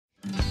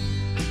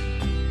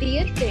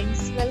Dear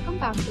friends, welcome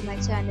back to my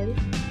channel,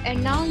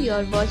 and now you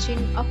are watching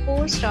a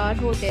 4-star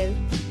hotel.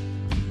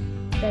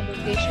 The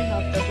location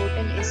of the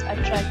hotel is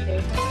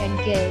attractive and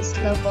guests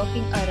love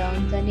walking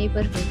around the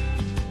neighborhood.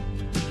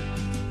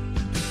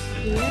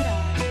 There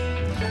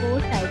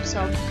are 4 types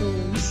of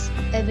rooms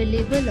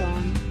available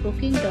on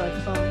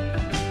booking.com.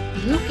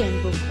 You can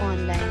book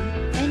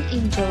online and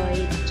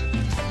enjoy it.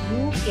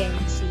 You can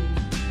see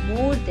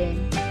more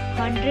than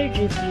 100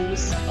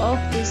 reviews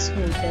of this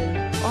hotel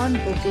on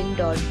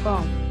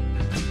booking.com.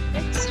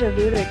 Its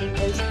review rating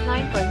is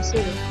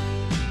 9.0,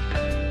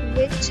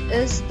 which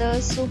is the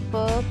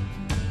superb.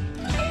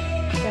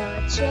 The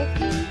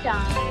check-in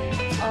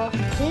time of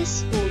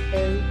this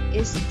hotel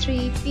is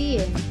 3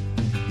 p.m.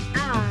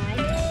 and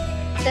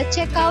the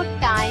checkout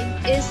time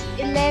is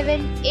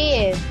 11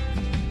 a.m.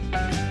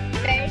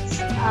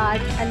 Pets are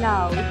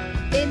allowed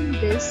in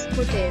this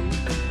hotel.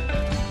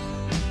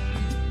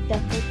 The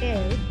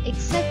hotel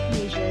accepts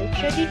major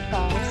credit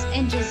cards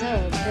and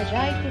reserves the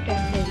right to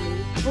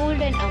temporarily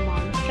hold an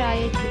amount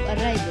prior to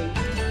arrival.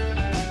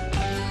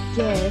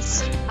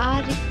 Guests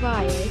are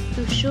required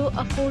to show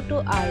a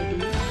photo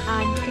ID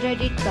and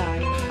credit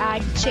card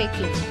at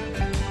check-in.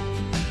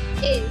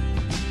 If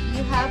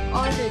you have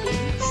already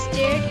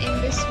stayed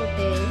in this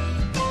hotel,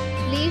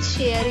 please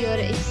share your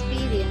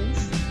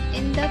experience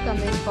in the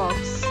comment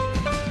box.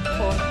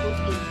 For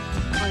booking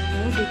or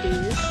more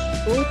details,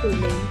 go to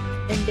link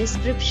in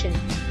description.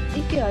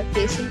 If you are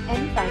facing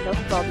any kind of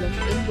problem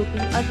in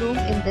booking a room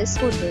in this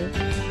hotel,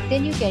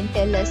 then you can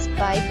tell us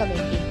by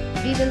commenting.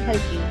 We will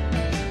help you.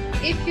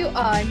 If you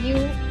are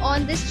new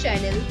on this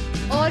channel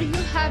or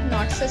you have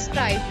not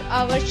subscribed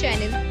our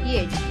channel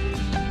yet,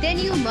 then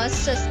you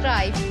must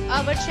subscribe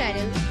our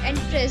channel and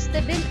press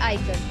the bell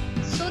icon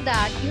so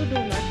that you do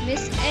not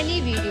miss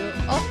any video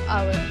of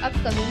our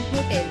upcoming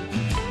hotel.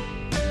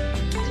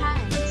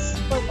 Thanks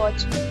for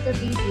watching the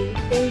video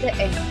till the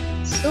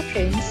end. So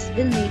friends,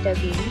 we'll meet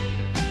again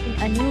in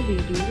a new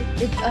video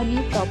with a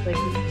new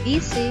property. Be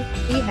safe,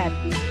 be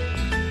happy.